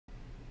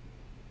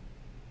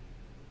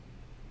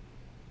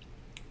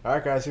All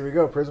right, guys, here we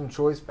go. Prizm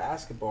Choice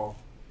Basketball.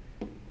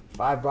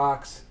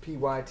 5-box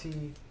PYT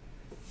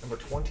number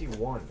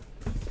 21.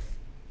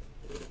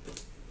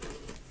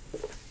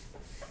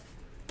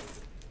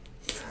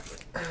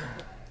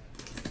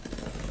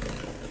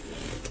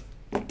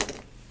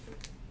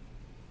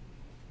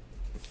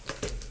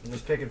 I'm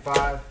just picking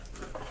 5.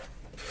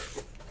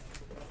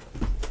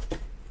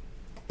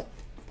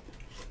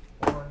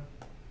 1,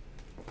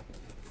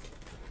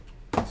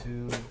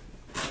 2,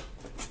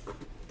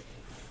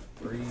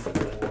 3,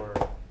 4,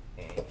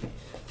 and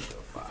go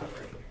 5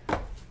 right here.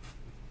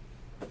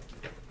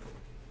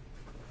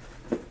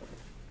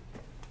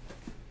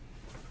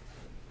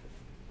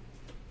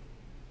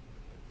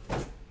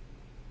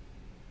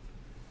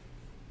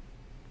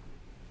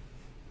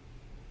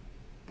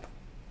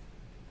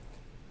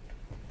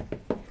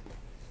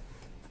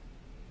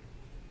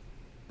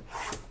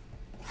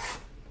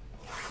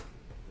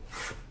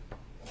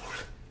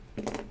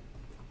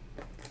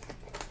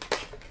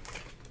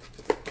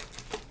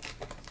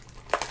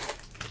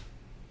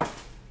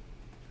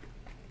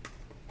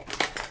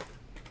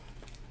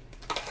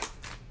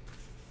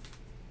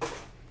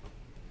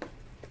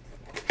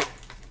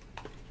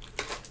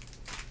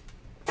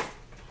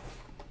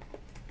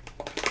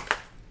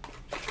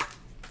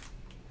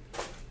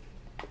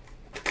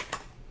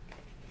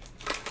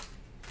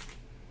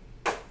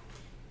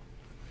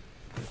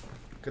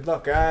 Good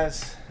luck,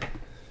 guys.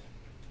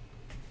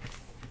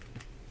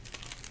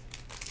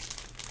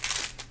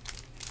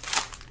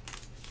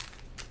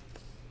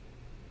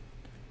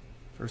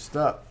 First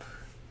up,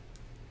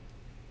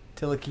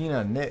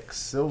 Tilakina, Knicks,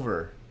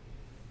 silver.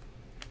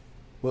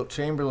 Wilt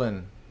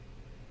Chamberlain,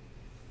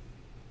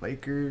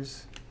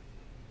 Lakers.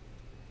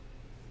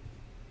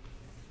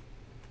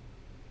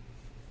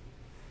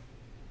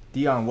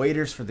 Dion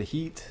Waiters for the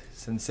Heat,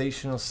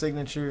 sensational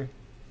signature.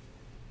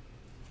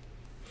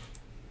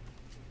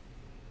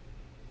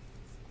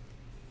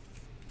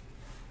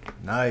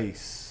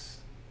 Nice.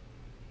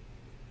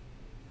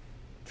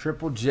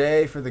 Triple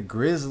J for the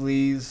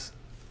Grizzlies.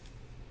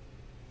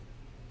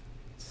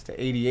 It's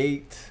to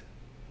 88.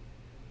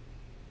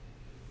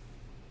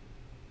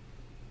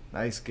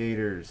 Nice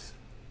Gators.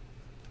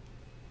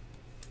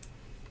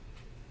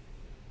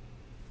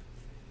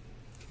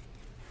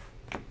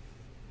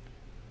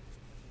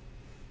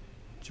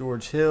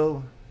 George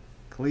Hill,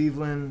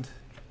 Cleveland,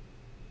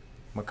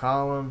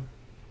 McCollum,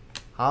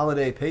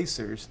 Holiday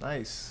Pacers.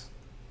 Nice.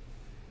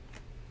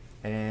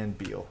 And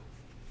Beal.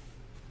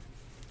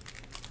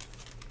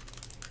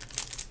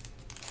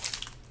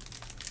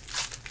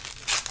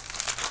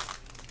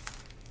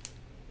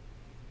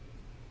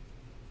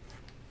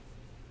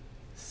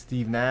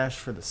 Steve Nash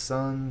for the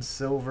Suns,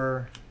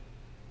 silver.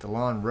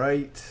 DeLon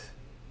Wright.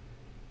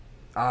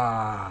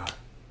 I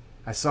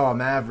saw a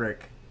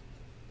Maverick.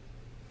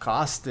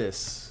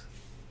 Costas.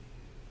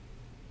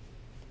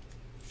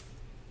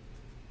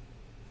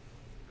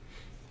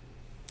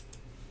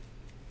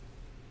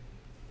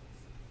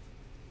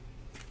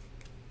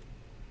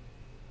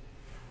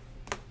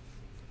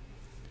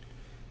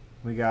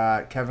 We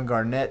got Kevin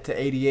Garnett to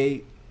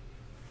 88.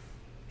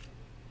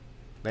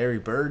 Larry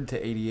Bird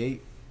to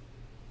 88.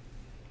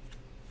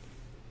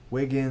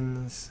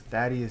 Wiggins,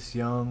 Thaddeus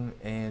Young,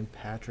 and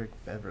Patrick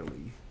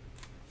Beverly.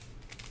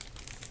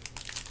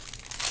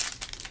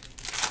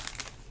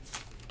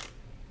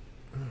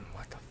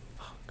 What the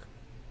fuck?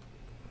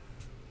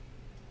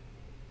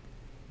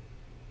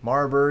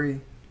 Marbury,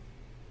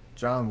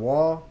 John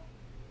Wall.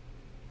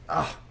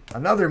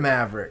 Another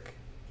Maverick.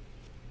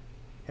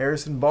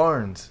 Harrison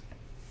Barnes.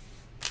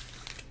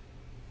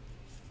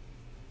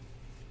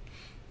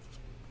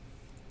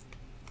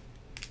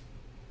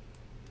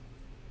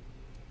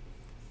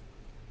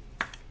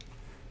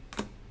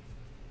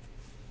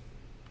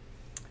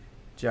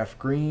 Jeff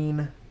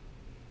Green.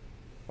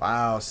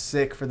 Wow,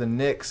 sick for the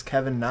Knicks.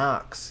 Kevin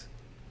Knox.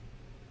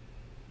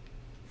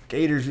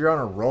 Gators, you're on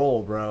a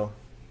roll, bro.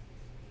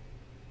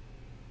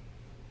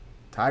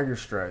 Tiger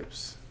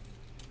Stripes.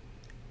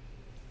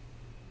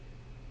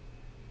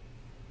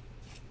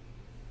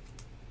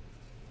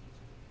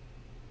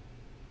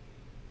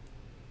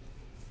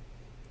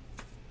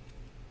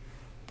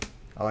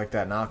 I like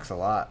that Knox a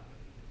lot.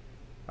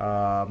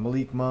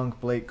 Malik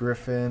Monk, Blake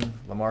Griffin,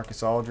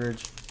 LaMarcus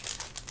Aldridge.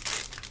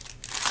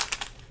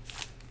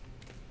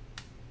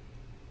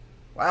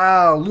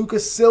 Wow,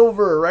 Lucas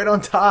Silver right on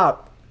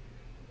top.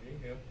 There you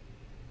go.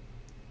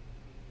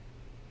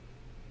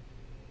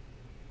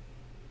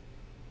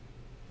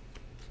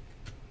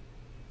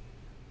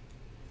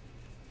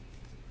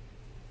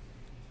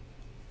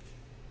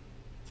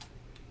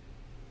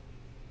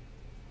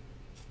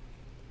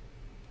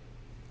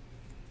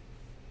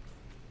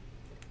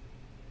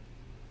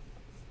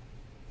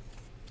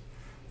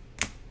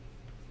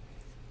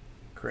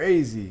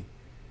 Crazy.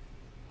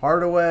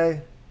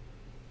 Hardaway.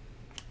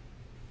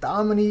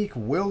 Dominique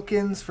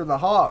Wilkins for the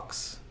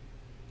Hawks.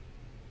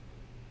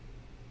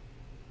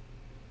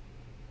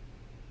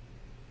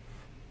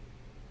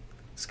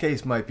 This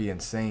case might be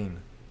insane.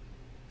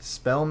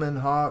 Spellman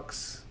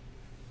Hawks.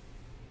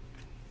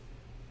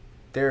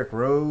 Derrick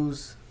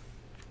Rose.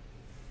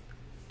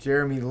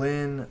 Jeremy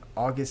Lin,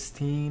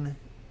 Augustine,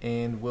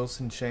 and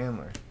Wilson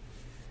Chandler.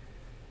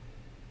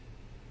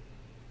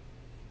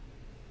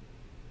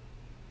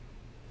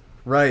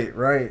 Right,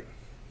 right.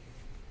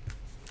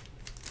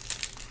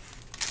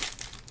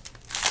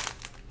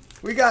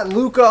 We got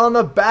Luca on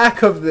the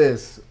back of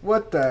this.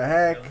 What the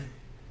heck? Really?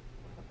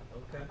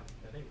 Okay,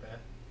 that ain't bad.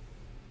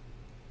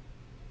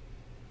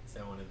 Is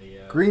that one of the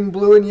Green,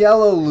 blue, and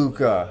yellow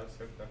Luca.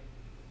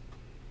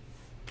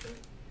 Okay.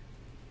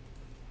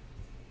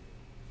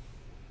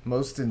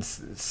 Most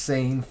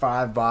insane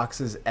 5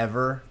 boxes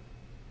ever.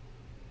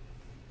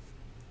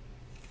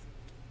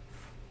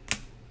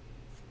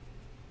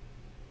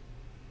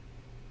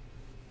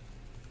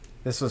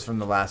 This was from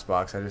the last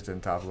box. I just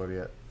didn't top load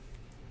yet.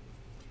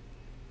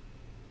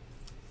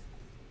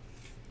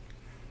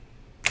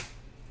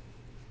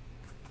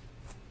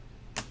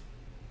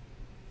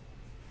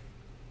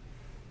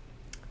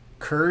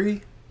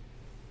 Curry.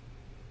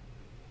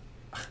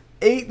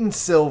 8 in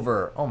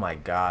silver. Oh my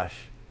gosh.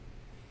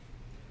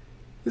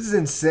 This is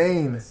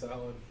insane.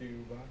 Solid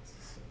few boxes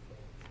so far.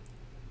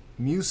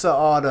 Musa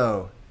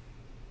auto.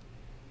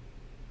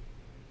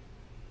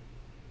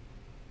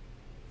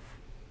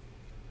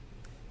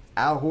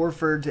 Al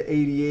Horford to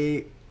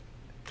 88.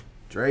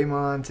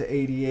 Draymond to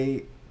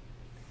 88.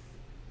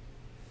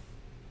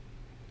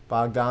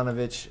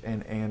 Bogdanovich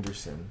and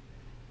Anderson.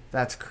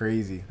 That's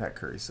crazy. That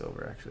Curry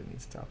silver actually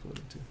needs top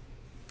loaded too.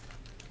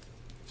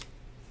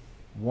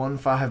 1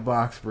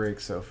 5-box break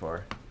so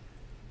far.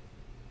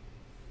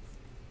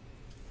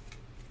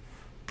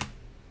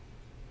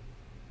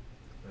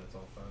 That's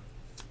all 5.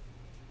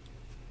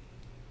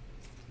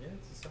 Yeah,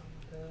 it's a solid.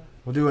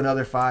 We'll do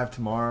another 5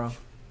 tomorrow.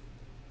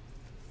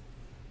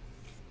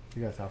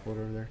 You got a top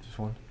loader over there? Just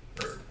one?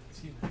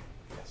 Excuse me.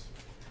 Yes.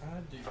 I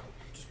do.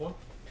 Just one?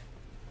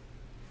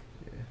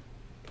 Yeah.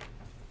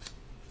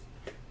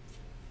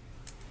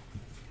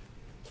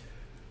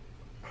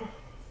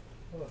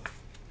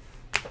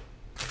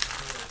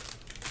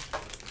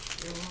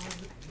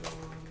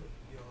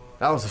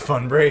 That was a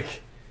fun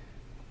break.